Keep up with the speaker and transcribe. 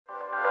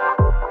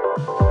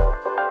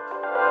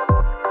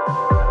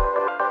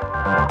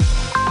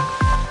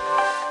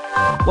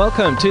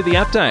Welcome to The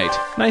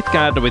Update. Nath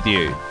Gardner with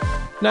you.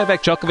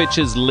 Novak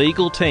Djokovic's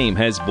legal team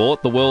has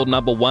bought the world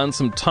number one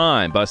some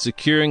time by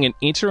securing an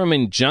interim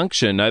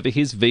injunction over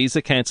his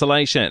visa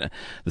cancellation.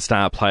 The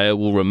star player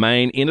will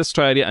remain in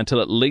Australia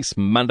until at least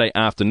Monday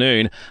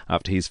afternoon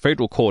after his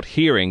federal court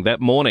hearing that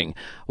morning.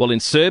 While in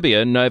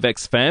Serbia,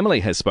 Novak's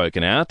family has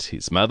spoken out.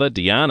 His mother,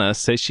 Diana,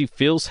 says she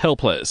feels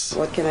helpless.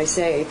 What can I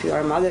say? If you are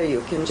a mother, you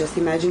can just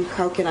imagine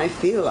how can I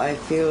feel. I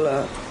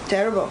feel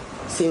terrible.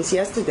 Since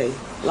yesterday,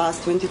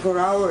 last 24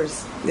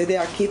 hours, that they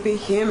are keeping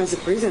him as a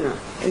prisoner.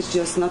 It's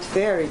just not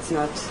fair. It's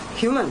not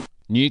human.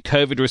 New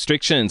COVID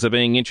restrictions are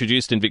being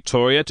introduced in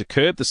Victoria to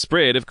curb the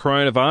spread of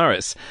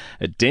coronavirus.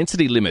 A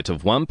density limit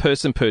of 1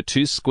 person per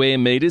 2 square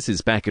metres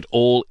is back at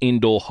all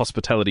indoor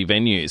hospitality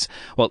venues,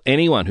 while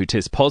anyone who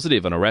tests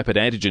positive on a rapid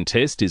antigen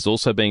test is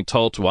also being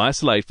told to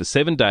isolate for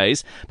 7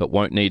 days but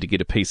won't need to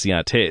get a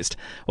PCR test.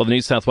 While the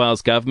New South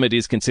Wales government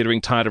is considering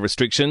tighter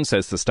restrictions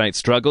as the state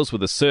struggles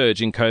with a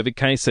surge in COVID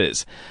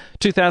cases.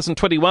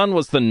 2021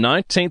 was the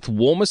 19th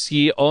warmest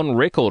year on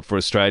record for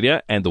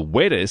Australia and the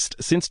wettest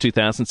since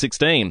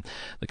 2016.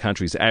 The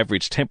country's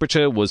average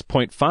temperature was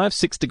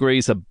 0.56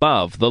 degrees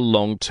above the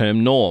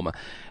long-term norm.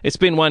 It's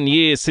been 1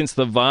 year since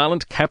the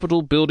violent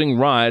Capitol building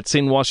riots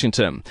in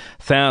Washington.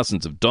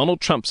 Thousands of Donald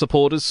Trump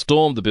supporters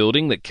stormed the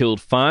building that killed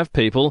 5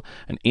 people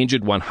and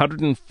injured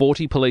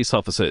 140 police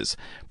officers.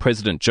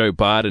 President Joe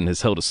Biden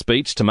has held a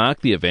speech to mark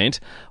the event,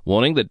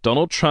 warning that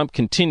Donald Trump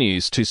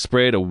continues to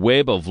spread a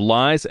web of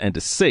lies and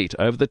deceit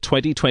over the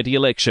 2020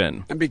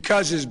 election. And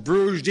because his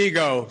bruised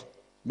ego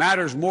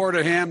matters more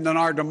to him than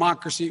our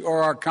democracy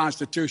or our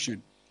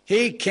Constitution,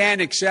 he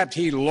can't accept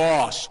he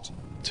lost.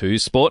 To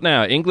sport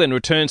now. England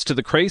returns to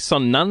the crease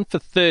on none for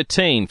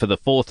 13 for the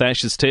 4th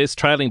Ashes Test,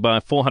 trailing by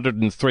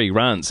 403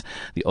 runs.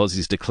 The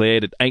Aussies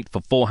declared at 8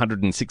 for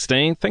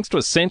 416 thanks to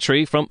a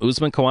century from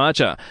Usman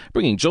Khawaja,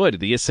 bringing joy to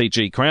the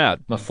SCG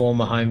crowd. My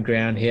former home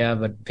ground here,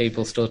 but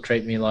people still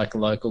treat me like a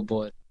local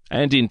boy.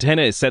 And in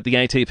tennis, at the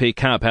ATP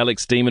Cup,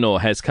 Alex de Minaur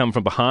has come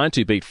from behind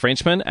to beat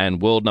Frenchman and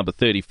world number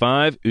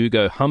 35,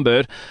 Ugo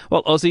Humbert,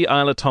 while Aussie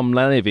Isla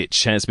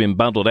Tomljanovic has been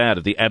bundled out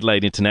of the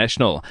Adelaide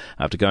International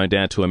after going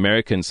down to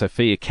American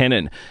Sophia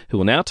Kenin, who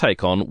will now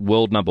take on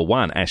world number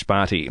 1, Ash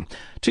Barty.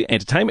 To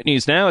entertainment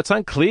news now, it's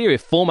unclear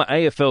if former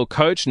AFL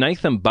coach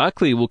Nathan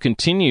Buckley will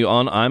continue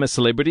on I'm a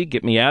Celebrity,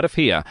 Get Me Out of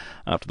Here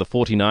after the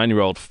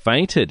 49-year-old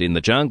fainted in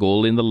the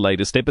jungle in the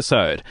latest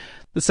episode.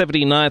 The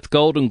 79th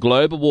Golden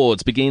Globe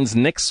Awards begins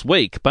next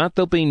week, but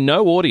there'll be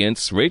no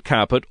audience, red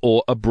carpet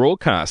or a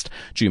broadcast,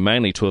 due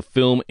mainly to a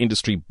film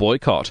industry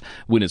boycott.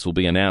 Winners will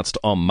be announced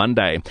on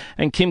Monday.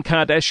 And Kim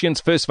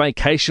Kardashian's first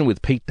vacation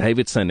with Pete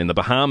Davidson in the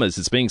Bahamas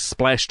is being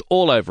splashed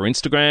all over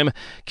Instagram,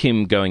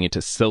 Kim going into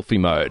selfie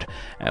mode.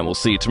 And we'll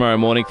see you tomorrow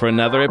morning for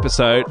another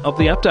episode of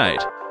The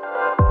Update.